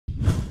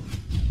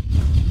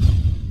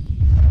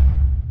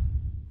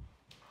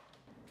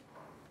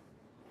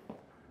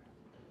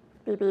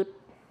Beep, beep.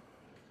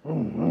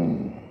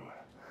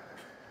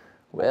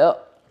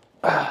 Well,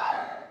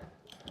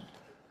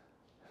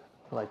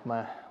 like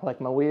my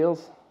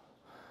wheels.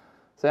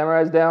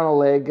 Samurai's down a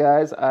leg,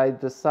 guys. I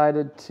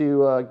decided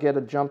to get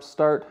a jump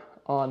start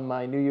on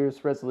my New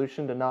Year's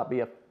resolution to not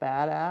be a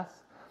fat ass,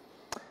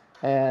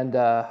 and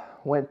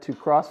went to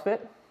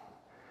CrossFit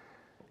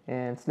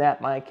and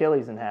snapped my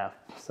Achilles in half.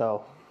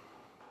 So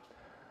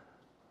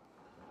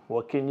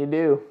what can you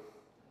do?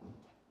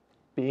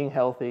 Being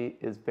healthy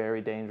is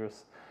very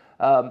dangerous.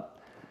 I'm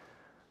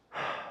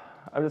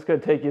just going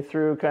to take you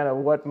through kind of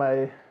what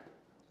my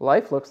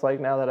life looks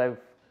like now that I've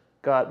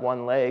got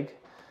one leg,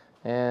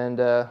 and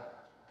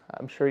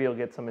I'm sure you'll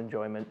get some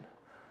enjoyment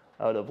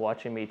out of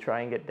watching me try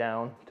and get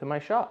down to my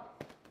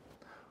shop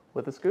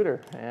with a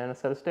scooter and a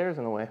set of stairs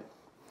in the way.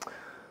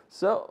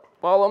 So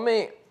follow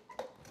me.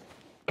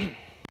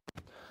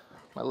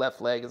 My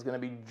left leg is going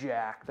to be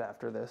jacked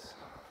after this.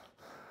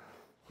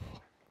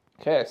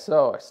 Okay,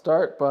 so I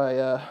start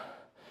by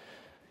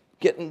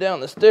getting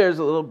down the stairs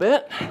a little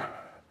bit.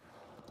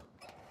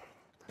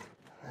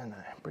 And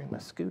I bring my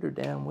scooter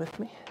down with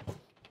me.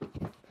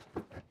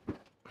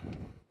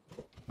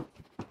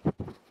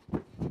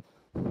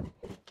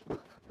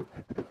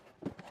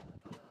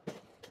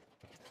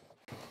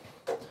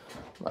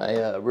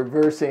 My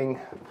reversing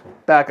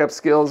backup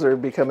skills are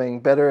becoming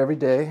better every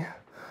day.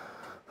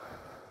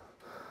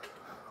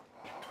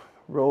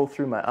 Roll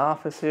through my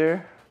office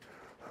here.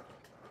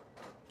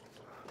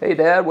 Hey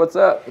Dad, what's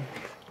up?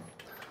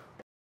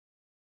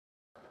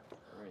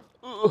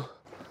 All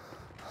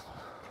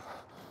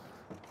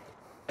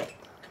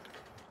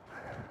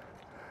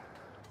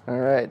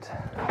right.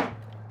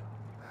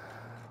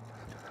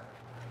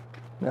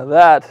 Now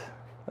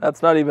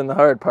that's not even the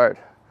hard part.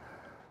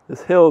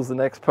 This hill's the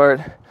next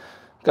part.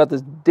 Got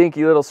this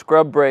dinky little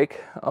scrub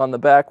brake on the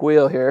back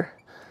wheel here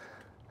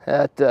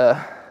that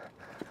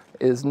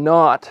is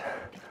not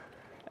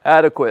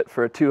adequate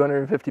for a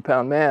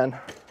 250-pound man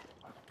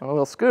on a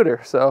little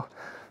scooter. So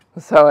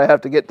that's how I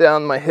have to get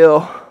down my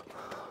hill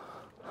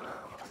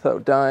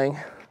without dying.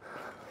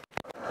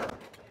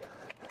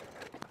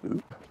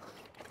 Oop.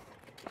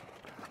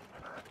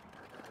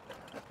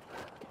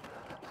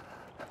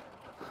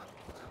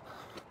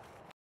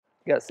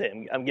 Gotta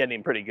say, I'm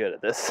getting pretty good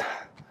at this.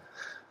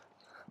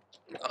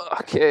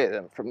 Okay,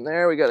 then from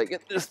there we gotta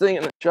get this thing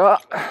in the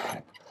shop.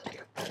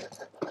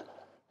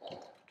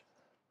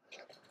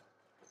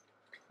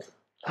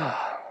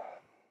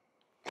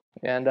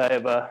 And I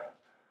have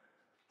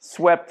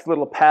swept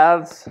little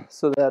paths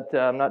so that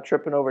I'm not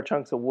tripping over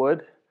chunks of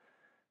wood,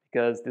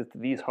 because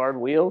these hard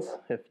wheels,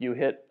 if you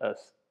hit a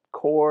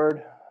cord,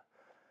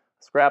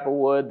 a scrap of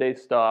wood, they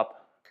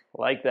stop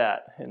like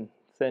that and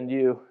send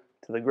you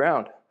to the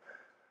ground.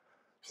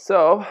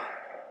 So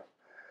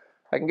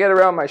I can get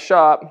around my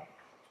shop,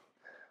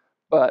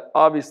 but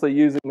obviously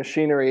using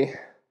machinery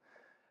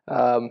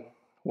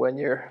when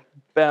you're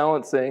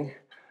balancing,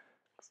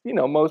 you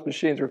know, most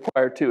machines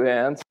require two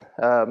hands.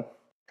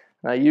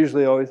 And I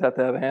usually always have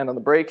to have a hand on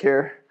the brake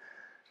here.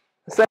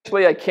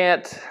 Essentially, I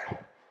can't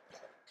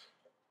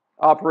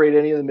operate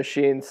any of the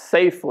machines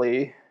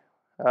safely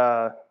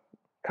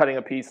cutting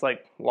a piece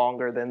like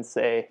longer than,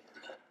 say,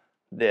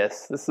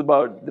 this. This is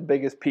about the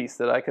biggest piece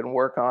that I can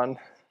work on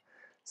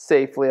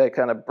safely. I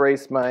kind of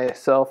brace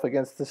myself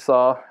against the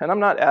saw, and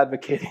I'm not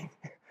advocating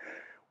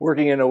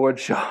working in a wood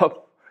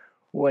shop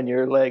when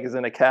your leg is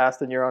in a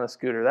cast and you're on a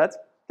scooter. That's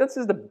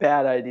just a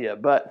bad idea,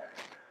 but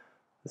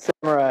the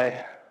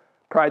Samurai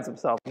prides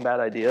himself in bad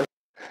ideas,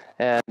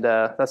 and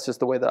that's just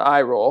the way that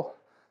I roll.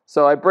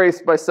 So I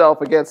brace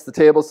myself against the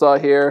table saw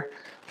here.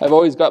 I've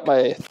always got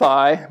my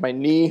thigh, my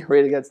knee,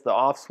 right against the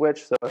off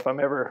switch, so if I'm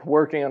ever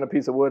working on a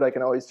piece of wood, I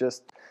can always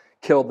just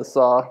kill the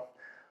saw.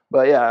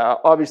 But yeah,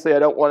 obviously I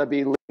don't want to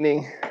be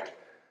leaning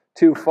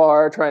too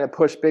far, trying to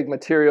push big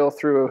material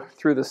through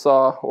the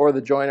saw, or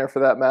the joiner for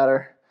that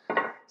matter.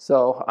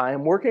 So I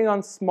am working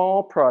on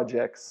small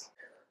projects.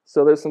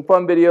 So there's some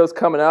fun videos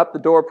coming up. The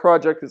door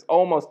project is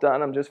almost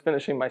done. I'm just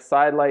finishing my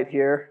side light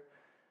here.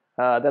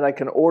 Then I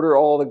can order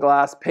all the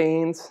glass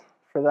panes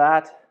for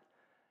that.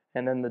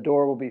 And then the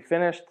door will be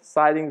finished. The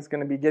siding is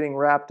going to be getting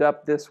wrapped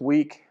up this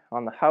week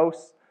on the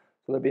house.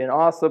 So there'll be an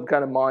awesome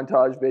kind of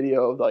montage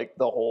video of like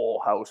the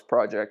whole house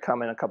project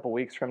coming a couple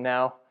weeks from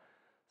now.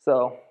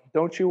 So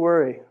don't you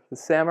worry. The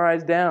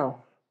Samurai's down,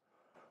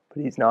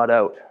 but he's not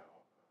out.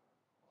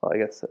 Well, I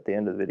guess at the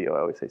end of the video I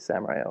always say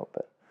Samurai out,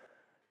 but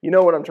you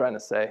know what I'm trying to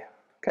say,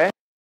 okay?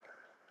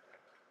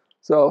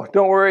 So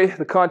don't worry,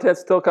 the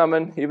content's still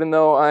coming, even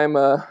though I'm,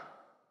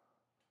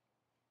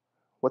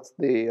 what's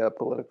the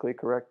politically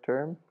correct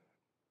term?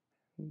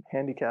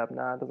 Handicapped?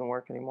 Nah, it doesn't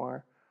work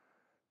anymore.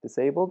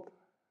 Disabled?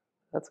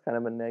 That's kind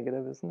of a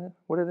negative, isn't it?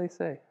 What do they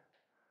say?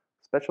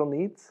 Special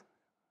needs?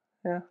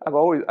 Yeah, I've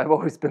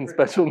always been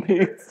special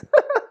needs.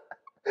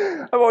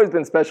 I've always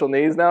been special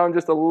needs. Now I'm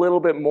just a little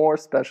bit more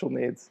special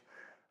needs.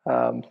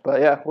 But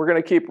yeah, we're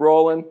gonna keep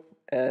rolling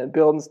and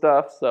building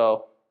stuff,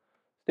 so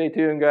stay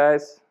tuned,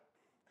 guys.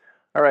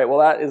 All right, well,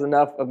 that is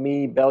enough of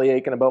me belly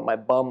aching about my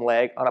bum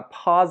leg. On a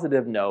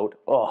positive note,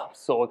 oh, I'm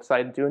so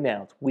excited to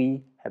announce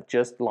we have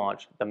just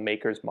launched the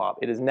Makers Mob.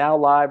 It is now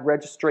live.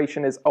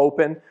 Registration is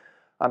open.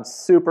 I'm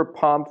super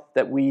pumped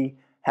that we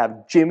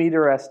have Jimmy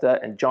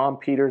DiResta and John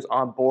Peters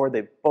on board.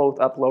 They've both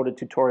uploaded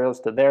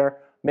tutorials to their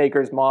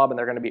Makers Mob, and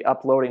they're going to be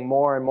uploading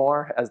more and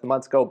more as the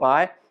months go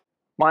by.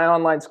 My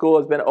online school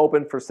has been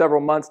open for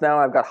several months now.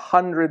 I've got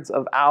hundreds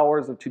of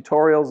hours of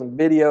tutorials and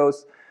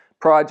videos,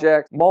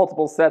 projects,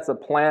 multiple sets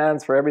of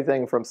plans for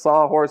everything from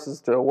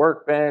sawhorses to a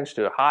workbench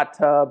to a hot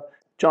tub.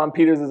 John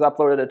Peters has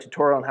uploaded a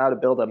tutorial on how to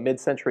build a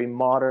mid-century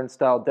modern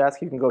style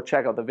desk. You can go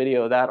check out the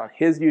video of that on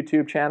his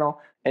YouTube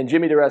channel. And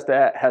Jimmy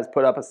DiResta has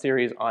put up a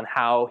series on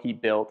how he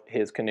built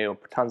his canoe.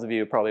 Tons of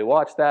you probably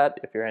watched that.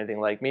 If you're anything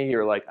like me,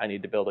 you're like, I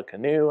need to build a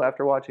canoe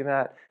after watching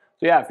that.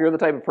 So yeah, if you're the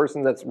type of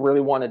person that's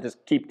really want to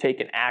just keep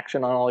taking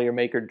action on all your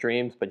maker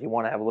dreams, but you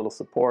want to have a little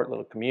support, a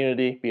little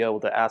community, be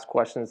able to ask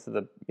questions to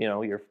the,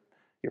 your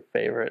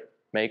favorite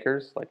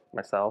makers, like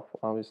myself,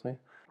 obviously.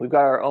 We've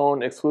got our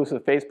own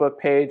exclusive Facebook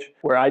page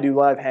where I do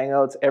live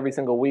hangouts every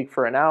single week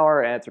for an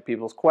hour, answer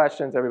people's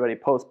questions. Everybody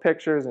posts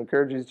pictures,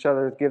 encourages each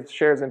other,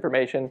 shares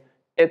information.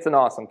 It's an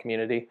awesome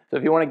community. So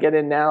if you want to get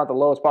in now at the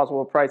lowest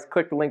possible price,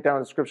 click the link down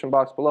in the description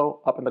box below,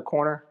 up in the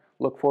corner.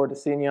 Look forward to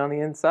seeing you on the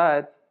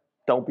inside.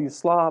 Don't be a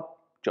slob.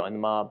 Join the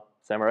mob.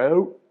 Samurai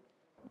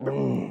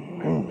out.